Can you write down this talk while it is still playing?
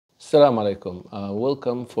Assalamu alaikum.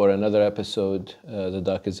 Welcome for another episode, The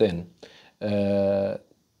Doc is In.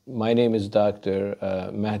 My name is Dr.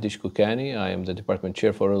 Mahdi Shkoukani. I am the Department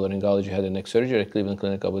Chair for Otolaryngology, Head and Neck Surgery at Cleveland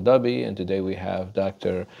Clinic, Abu Dhabi. And today we have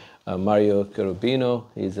Dr. Mário Cherubino.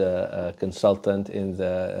 He's a consultant in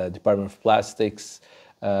the Department of Plastics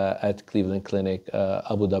at Cleveland Clinic,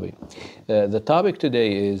 Abu Dhabi. The topic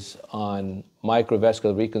today is on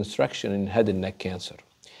microvascular reconstruction in head and neck cancer.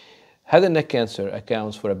 Head and neck cancer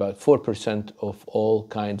accounts for about 4% of all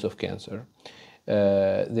kinds of cancer.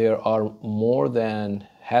 There are more than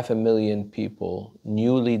 500,000 people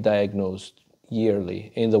newly diagnosed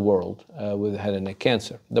yearly in the world with head and neck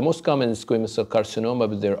cancer. The most common is squamous cell carcinoma,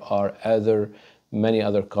 but there are many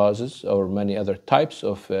other causes or many other types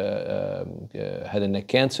of head and neck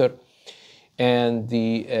cancer. And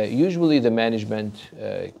usually the management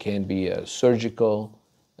can be surgical,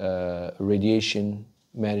 radiation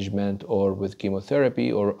management, or with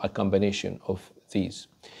chemotherapy, or a combination of these.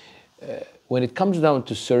 When it comes down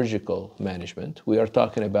to surgical management, we are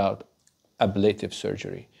talking about ablative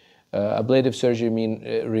surgery. Ablative surgery means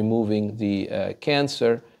removing the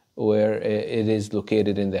cancer where it is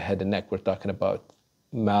located in the head and neck. We're talking about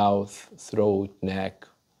mouth, throat, neck,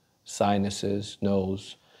 sinuses,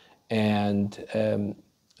 nose, and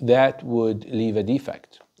that would leave a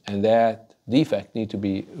defect, and that defect needs to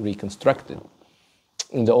be reconstructed.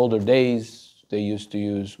 In the older days, they used to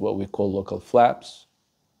use what we call local flaps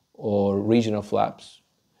or regional flaps,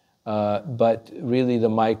 but really the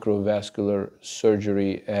microvascular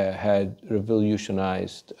surgery had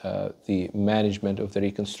revolutionized the management of the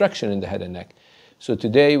reconstruction in the head and neck. So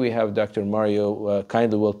today we have Dr. Mário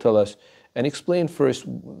kindly will tell us and explain first,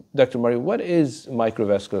 Dr. Mário, what is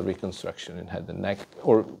microvascular reconstruction in head and neck,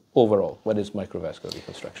 or overall, what is microvascular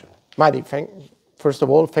reconstruction? Mahdi, first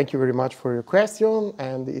of all, thank you very much for your question,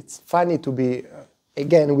 and it's funny to be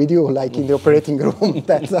again with you, like in the operating room,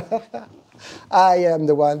 that I am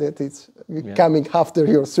the one that is coming after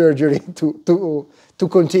your surgery to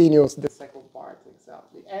continue the second part,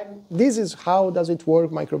 exactly. And this is how does it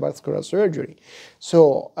work, microvascular surgery.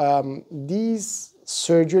 So these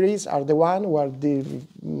surgeries are the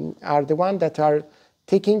one that are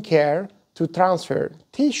taking care to transfer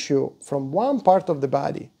tissue from one part of the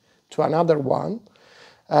body to another one,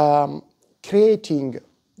 creating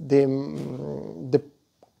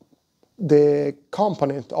the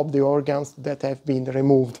component of the organs that have been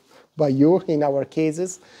removed by you, in our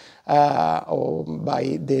cases, or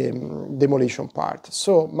by the demolition part.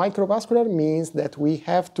 So microvascular means that we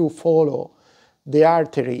have to follow the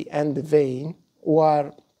artery and the vein who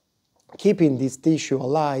are keeping this tissue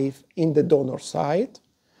alive in the donor side,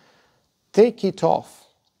 take it off,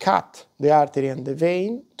 cut the artery and the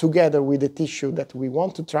vein together with the tissue that we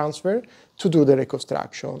want to transfer to do the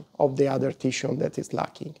reconstruction of the other tissue that is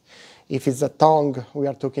lacking. If it's a tongue, we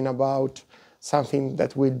are talking about something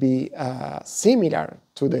that will be similar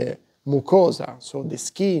to the mucosa, so the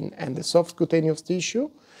skin and the soft cutaneous tissue.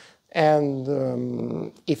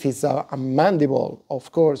 And if it's a mandible,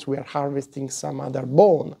 of course, we are harvesting some other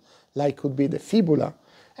bone, like could be the fibula,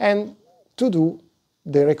 and to do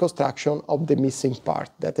the reconstruction of the missing part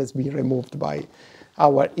that has been removed by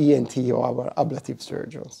our ENT or our ablative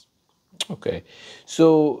surgeons. Okay,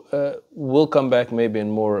 so we'll come back maybe in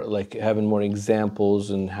more, like having more examples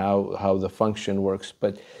and how the function works,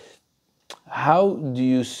 but how do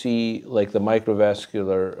you see like the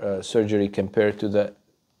microvascular surgery compared to the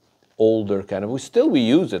older kind of, we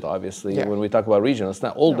use it obviously when we talk about regional, it's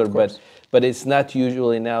not older, but it's not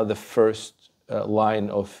usually now the first line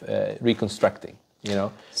of reconstructing. You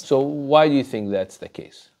know, so why do you think that's the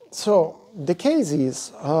case? So the case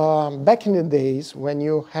is, back in the days when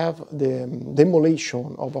you have the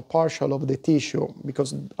demolition of a partial of the tissue,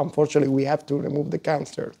 because unfortunately we have to remove the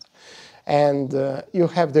cancers, and you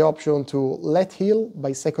have the option to let heal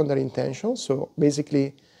by secondary intention, so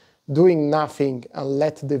basically doing nothing and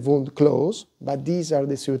let the wound close, but these are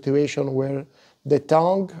the situations where the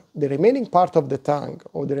tongue, the remaining part of the tongue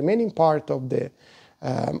or the remaining part of the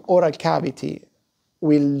oral cavity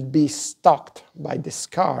will be stocked by the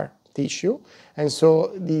scar tissue, and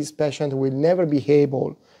so these patients will never be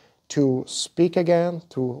able to speak again,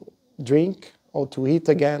 to drink, or to eat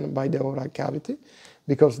again by the oral cavity,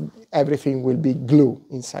 because everything will be glue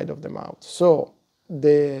inside of the mouth. So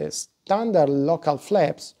the standard local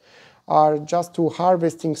flaps are just to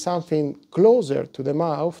harvesting something closer to the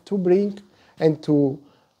mouth to bring and to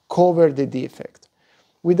cover the defect.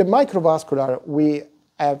 With the microvascular, we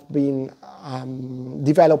have been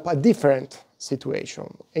develop a different situation.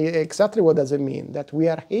 Exactly what does it mean? That we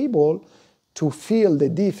are able to fill the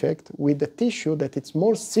defect with the tissue that is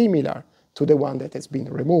more similar to the one that has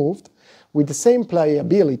been removed, with the same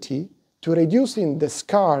pliability, to reducing the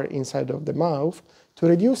scar inside of the mouth, to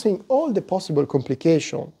reducing all the possible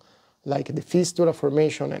complications, like the fistula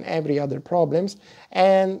formation and every other problems,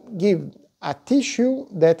 and give a tissue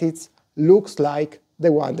that it looks like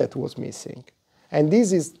the one that was missing. And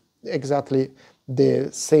this is exactly the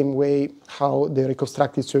same way how the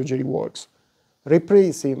reconstructive surgery works,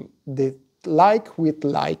 replacing the like with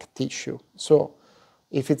like tissue. So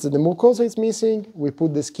if it's the mucosa is missing, we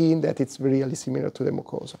put the skin that it's really similar to the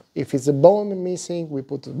mucosa. If it's the bone missing, we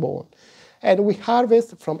put the bone. And we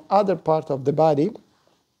harvest from other part of the body,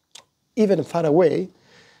 even far away,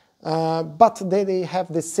 but they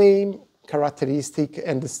have the same characteristic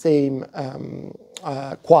and the same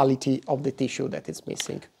quality of the tissue that is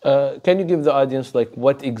missing. Can you give the audience like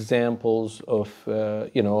what examples of,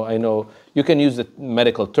 I know you can use the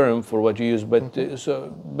medical term for what you use, but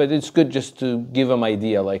but it's good just to give them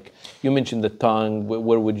idea. Like you mentioned the tongue,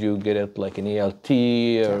 where would you get it? Like an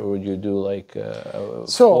ELT, or would you do like a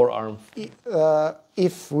forearm?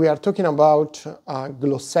 If we are talking about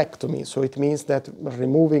glossectomy, so it means that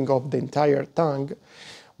removing of the entire tongue,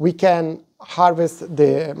 we can harvest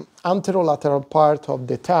the anterolateral part of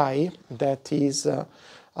the thigh, that is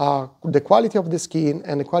the quality of the skin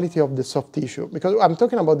and the quality of the soft tissue. Because I'm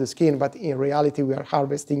talking about the skin, but in reality we are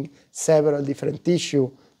harvesting several different tissue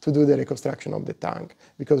to do the reconstruction of the tongue.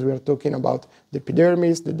 Because we are talking about the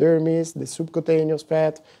epidermis, the dermis, the subcutaneous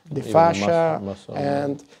fat, the fascia, muscle,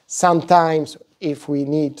 and sometimes if we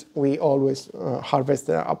need, we always harvest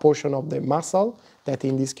a portion of the muscle, that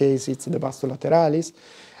in this case it's the vasa lateralis.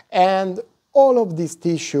 And all of these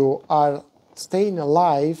tissue are staying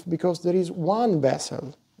alive because there is one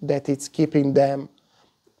vessel that is keeping them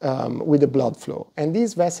with the blood flow. And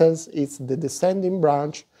these vessels is the descending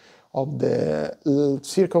branch of the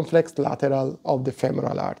circumflex lateral of the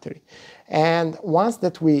femoral artery. And once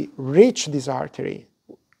that we reach this artery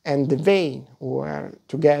and the vein were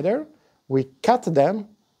together, we cut them,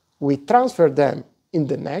 we transfer them in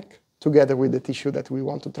the neck, together with the tissue that we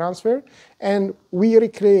want to transfer, and we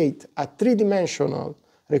recreate a three-dimensional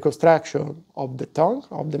reconstruction of the tongue,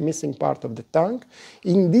 of the missing part of the tongue.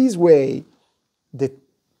 In this way, the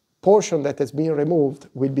portion that has been removed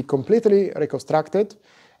will be completely reconstructed,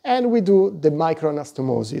 and we do the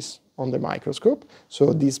microanastomosis on the microscope.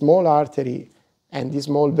 So this small artery and this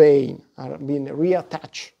small vein are being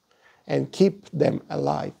reattached and keep them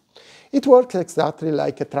alive. It works exactly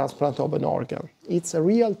like a transplant of an organ. It's a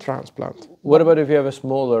real transplant. What about if you have a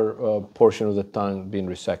smaller portion of the tongue being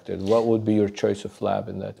resected? What would be your choice of flap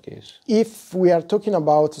in that case? If we are talking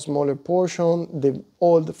about a smaller portion, the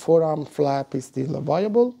old forearm flap is still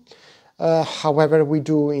viable. However, we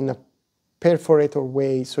do in a perforator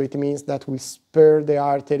way, so it means that we spare the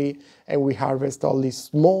artery and we harvest all these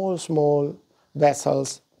small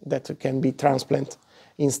vessels that can be transplanted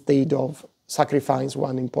instead of sacrifice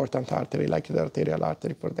one important artery, like the arterial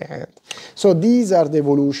artery for the hand. So these are the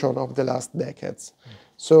evolution of the last decades.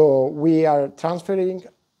 So we are transferring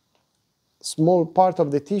small part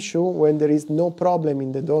of the tissue when there is no problem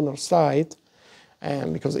in the donor side,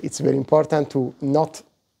 because it's very important to not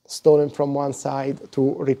stolen from one side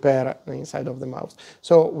to repair the inside of the mouth.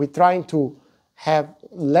 So we're trying to have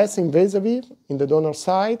less invasive in the donor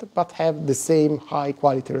side, but have the same high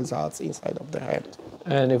quality results inside of the head.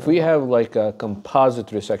 And if we have like a composite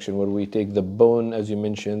resection where we take the bone, as you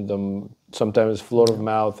mentioned, sometimes floor of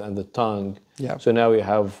mouth and the tongue, so now we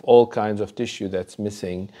have all kinds of tissue that's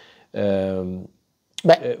missing.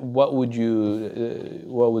 What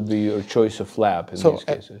would be your choice of flap in these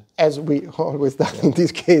cases? As we always done in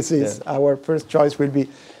these cases, our first choice will be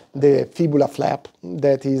the fibula flap.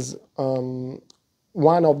 That is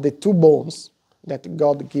one of the two bones that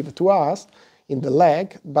God gave to us in the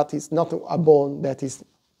leg, but it's not a bone that is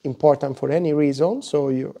important for any reason. So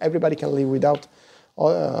everybody can live without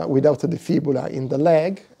the fibula in the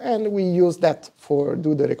leg, and we use that for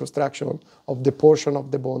do the reconstruction of the portion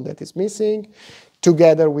of the bone that is missing.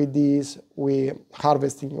 Together with this, we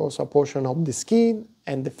harvesting also a portion of the skin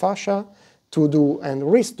and the fascia to do and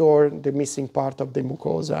restore the missing part of the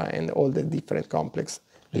mucosa and all the different complex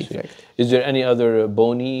defects. Is there any other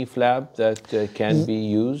bony flap that can be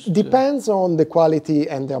used? Depends on the quality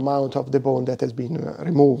and the amount of the bone that has been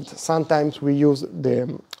removed. Sometimes we use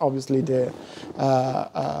obviously the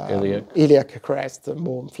iliac crest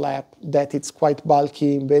bone flap, that it's quite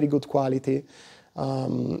bulky, very good quality.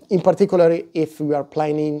 In particular, if we are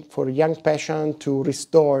planning for young patients to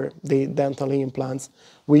restore the dental implants,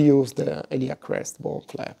 we use the iliac crest bone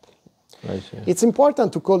flap. I see. It's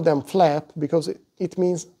important to call them flap because it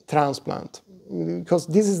means transplant, because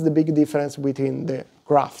this is the big difference between the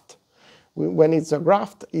graft. When it's a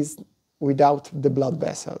graft, it's without the blood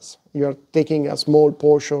vessels. You're taking a small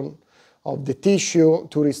portion of the tissue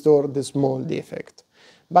to restore the small defect.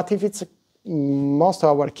 But if it's most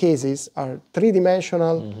of our cases are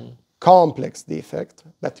three-dimensional, complex defect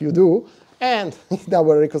that you do, and in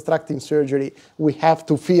our reconstructing surgery, we have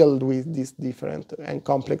to fill with this different and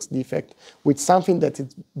complex defect with something that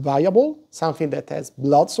is viable, something that has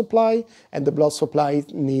blood supply, and the blood supply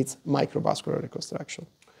needs microvascular reconstruction.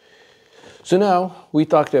 So now we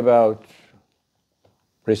talked about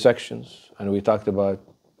resections and we talked about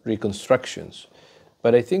reconstructions,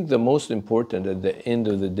 but I think the most important at the end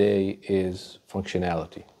of the day is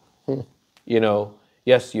functionality. You know,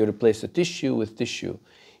 yes, you replace the tissue with tissue.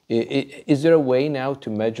 Is there a way now to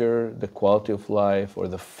measure the quality of life or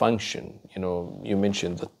the function? You know, you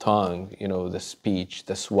mentioned the tongue, you know, the speech,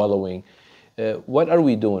 the swallowing. What are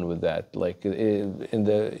we doing with that? Like in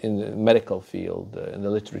the medical field, in the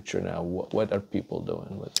literature now, what are people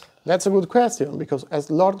doing with that? That's a good question, because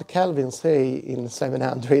as Lord Kelvin say in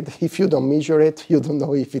 700, if you don't measure it, you don't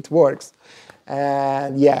know if it works.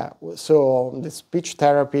 And yeah, so the speech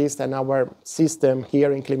therapist and our system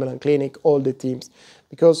here in Cleveland Clinic, all the teams,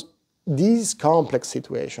 because these complex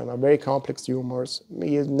situations are very complex tumors.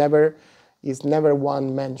 It's never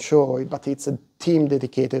one-man show, but it's a team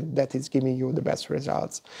dedicated that is giving you the best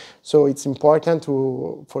results. So it's important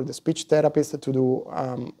for the speech therapist to do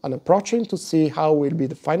an approaching to see how will be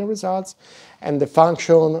the final results, and the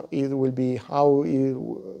function, it will be how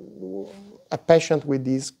a patient with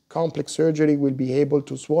this complex surgery will be able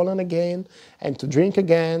to swallow again and to drink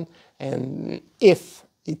again, and if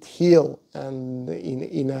it heals and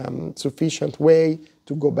in a sufficient way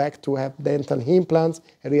to go back to have dental implants,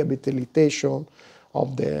 rehabilitation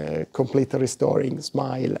of the complete restoring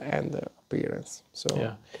smile and appearance. So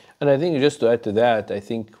yeah, and I think just to add to that, I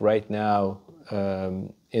think right now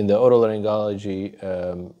in the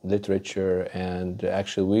otolaryngology literature, and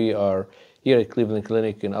actually we are here at Cleveland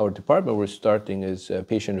Clinic in our department, we're starting is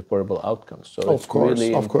patient-reportable outcomes. So it's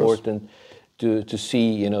really important to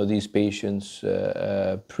see, you know, these patients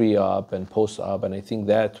pre-op and post-op, and I think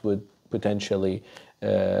that would potentially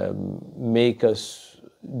make us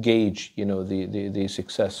gauge, you know, the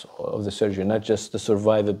success of the surgery, not just the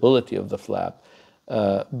survivability of the flap,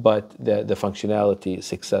 but the functionality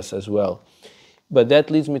success as well. But that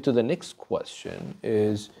leads me to the next question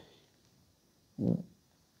is,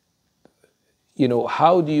 you know,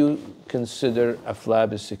 how do you consider a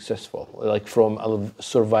flap is successful, like from a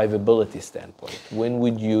survivability standpoint? When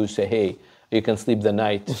would you say, hey, you can sleep the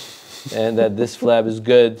night and that this flap is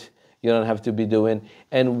good, you don't have to be doing?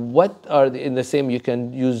 And what are in the same, you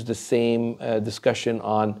can use the same discussion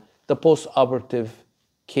on the post-operative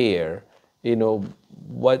care. You know,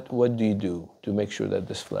 what do you do to make sure that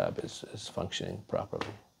this flap is functioning properly?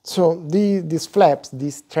 So these flaps,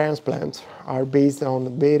 these transplants, are based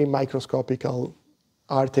on very microscopic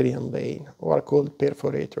artery and vein, or are called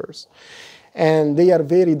perforators. And they are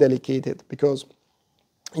very delicate because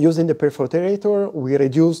using the perforator, we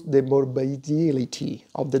reduce the morbidity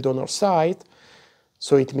of the donor site.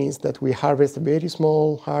 So it means that we harvest a very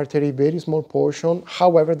small artery, very small portion.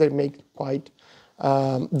 However, they make quite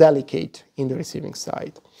delicate in the receiving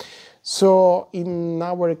site. So in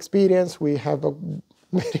our experience, we have a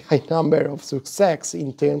very high number of success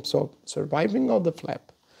in terms of surviving of the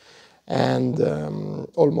flap, and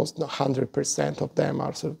almost 100% of them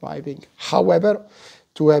are surviving. However,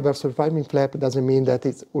 to have a surviving flap doesn't mean that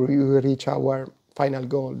we reach our final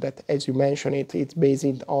goal, that, as you mentioned, it's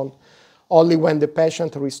based on only when the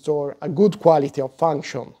patient restores a good quality of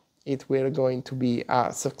function, it will going to be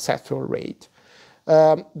a successful rate.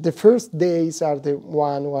 The first days are the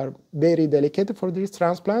one who are very delicate for this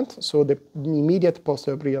transplant, so the immediate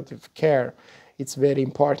postoperative care, it's very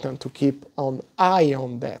important to keep an eye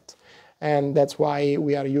on that. And that's why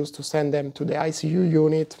we are used to send them to the ICU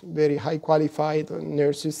unit. Very high qualified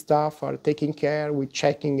nurses staff are taking care with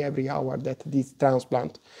checking every hour that this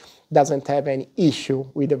transplant doesn't have any issue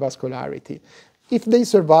with the vascularity. If they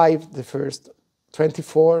survive the first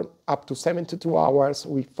 24 up to 72 hours,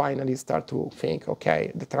 we finally start to think,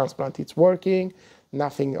 okay, the transplant is working,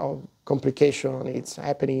 nothing of complication is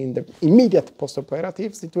happening in the immediate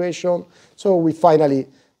postoperative situation, so we finally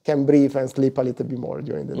can breathe and sleep a little bit more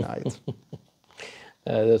during the night.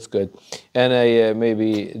 That's good. And I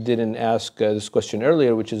maybe didn't ask this question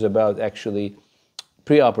earlier, which is about actually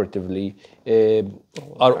preoperatively.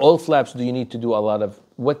 Are all flaps, do you need to do a lot of,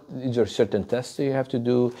 what is there certain tests that you have to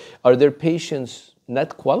do? Are there patients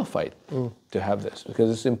not qualified to have this? Because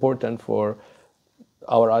it's important for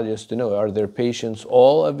our audience to know. Are there patients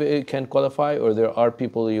all of it can qualify, or there are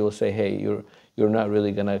people you will say, hey, you're you're not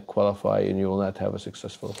really going to qualify and you will not have a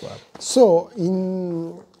successful flap? So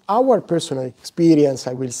in our personal experience,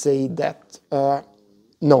 I will say that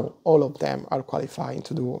no, all of them are qualifying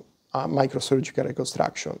to do microsurgical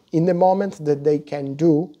reconstruction. In the moment that they can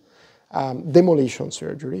do demolition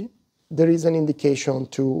surgery, there is an indication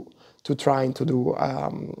to trying to do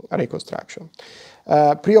a reconstruction.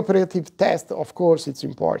 Preoperative test, of course, it's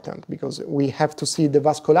important because we have to see the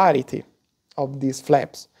vascularity of these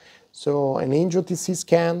flaps. So an angio-TC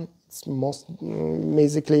scan, it's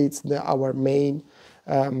basically it's our main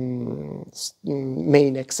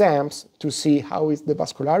exams to see how is the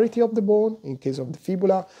vascularity of the bone in case of the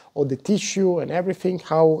fibula or the tissue and everything,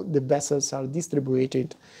 how the vessels are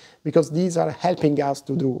distributed, because these are helping us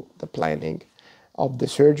to do the planning of the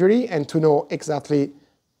surgery and to know exactly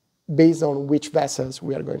based on which vessels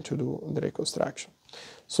we are going to do the reconstruction.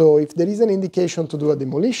 So if there is an indication to do a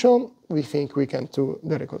demolition, we think we can do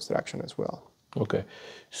the reconstruction as well. Okay.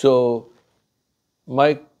 So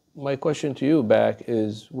my question to you back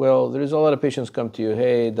is, well, there's a lot of patients come to you,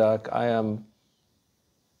 hey, doc, I am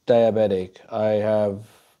diabetic, I have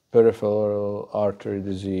peripheral artery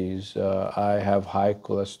disease, I have high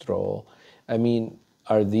cholesterol. I mean,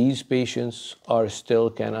 are these patients still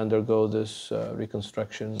can undergo this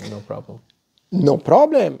reconstruction, no problem? No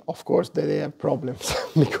problem. Of course, they have problems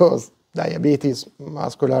because diabetes,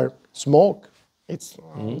 muscular, smoke, it's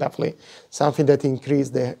definitely something that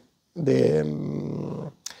increases the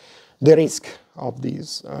risk of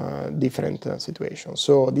these different situations.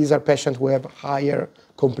 So these are patients who have higher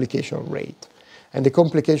complication rate. And the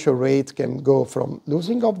complication rate can go from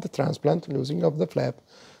losing of the transplant, losing of the flap,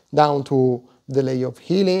 down to delay of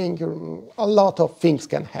healing. A lot of things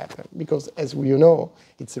can happen because, as you know,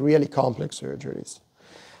 it's really complex surgeries.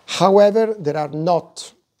 However, there are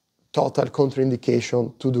not total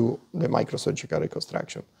contraindication to do the microsurgical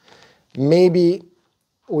reconstruction. Maybe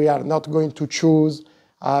we are not going to choose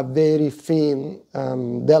a very thin,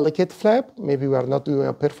 delicate flap. Maybe we are not doing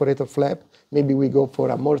a perforated flap. Maybe we go for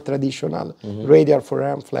a more traditional radial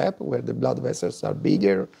forearm flap where the blood vessels are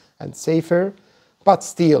bigger and safer. But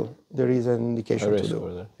still, there is an indication to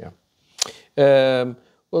do. Yeah.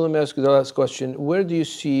 Well, let me ask you the last question. Where do you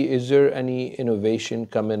see, is there any innovation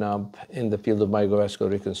coming up in the field of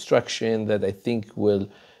microvascular reconstruction that I think will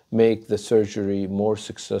make the surgery more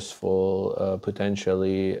successful,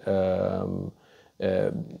 potentially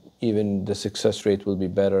even the success rate will be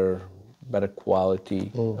better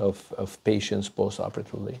quality of patients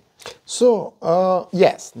post-operatively? So,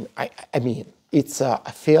 yes, I mean, it's a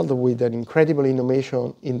field with an incredible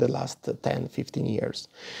innovation in the last 10, 15 years.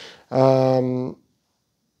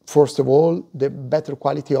 First of all, the better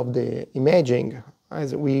quality of the imaging.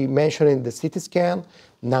 As we mentioned in the CT scan,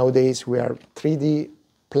 nowadays we are 3D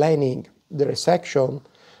planning the resection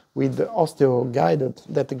with the osteo-guided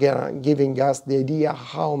that again giving us the idea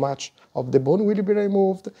how much of the bone will be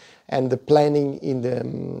removed, and the planning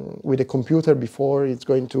with the computer before it's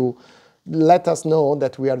going to let us know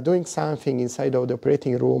that we are doing something inside of the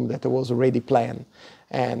operating room that was already planned.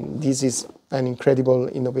 And this is an incredible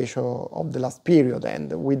innovation of the last period.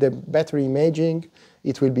 And with the better imaging,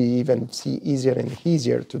 it will be even easier and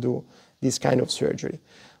easier to do this kind of surgery.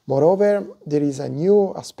 Moreover, there is a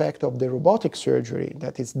new aspect of the robotic surgery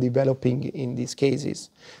that is developing in these cases.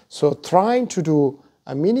 So trying to do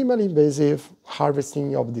a minimally invasive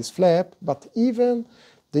harvesting of this flap, but even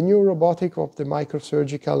the new robotic of the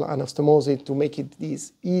microsurgical anastomosis to make it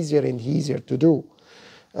easier and easier to do.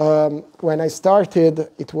 When I started,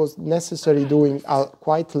 it was necessary doing a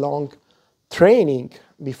quite long training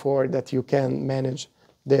before that you can manage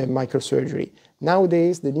the microsurgery.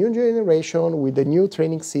 Nowadays, the new generation with the new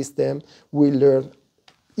training system will learn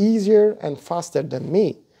easier and faster than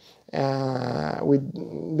me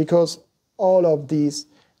because all of these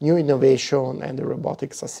new innovation and the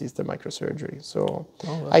robotics assisted microsurgery. So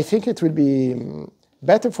I think it will be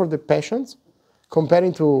better for the patients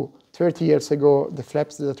comparing to 30 years ago. The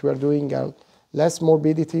flaps that we are doing are less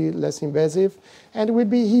morbidity, less invasive, and it will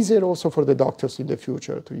be easier also for the doctors in the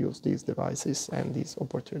future to use these devices and this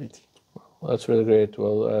opportunity. Well, that's really great.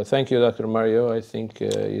 Well, thank you, Dr. Mario. I think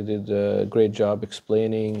you did a great job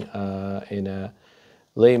explaining in a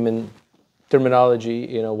layman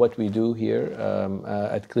terminology, what we do here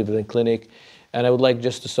at Cleveland Clinic. And I would like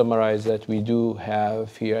just to summarize that we do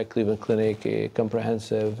have here at Cleveland Clinic a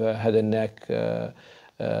comprehensive head and neck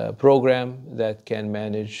program that can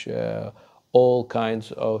manage all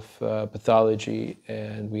kinds of pathology,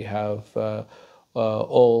 and we have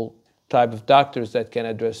all type of doctors that can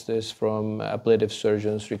address this, from ablative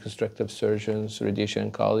surgeons, reconstructive surgeons,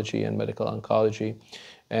 radiation oncology, and medical oncology.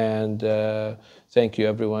 And thank you,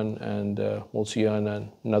 everyone, and we'll see you on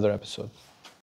another episode.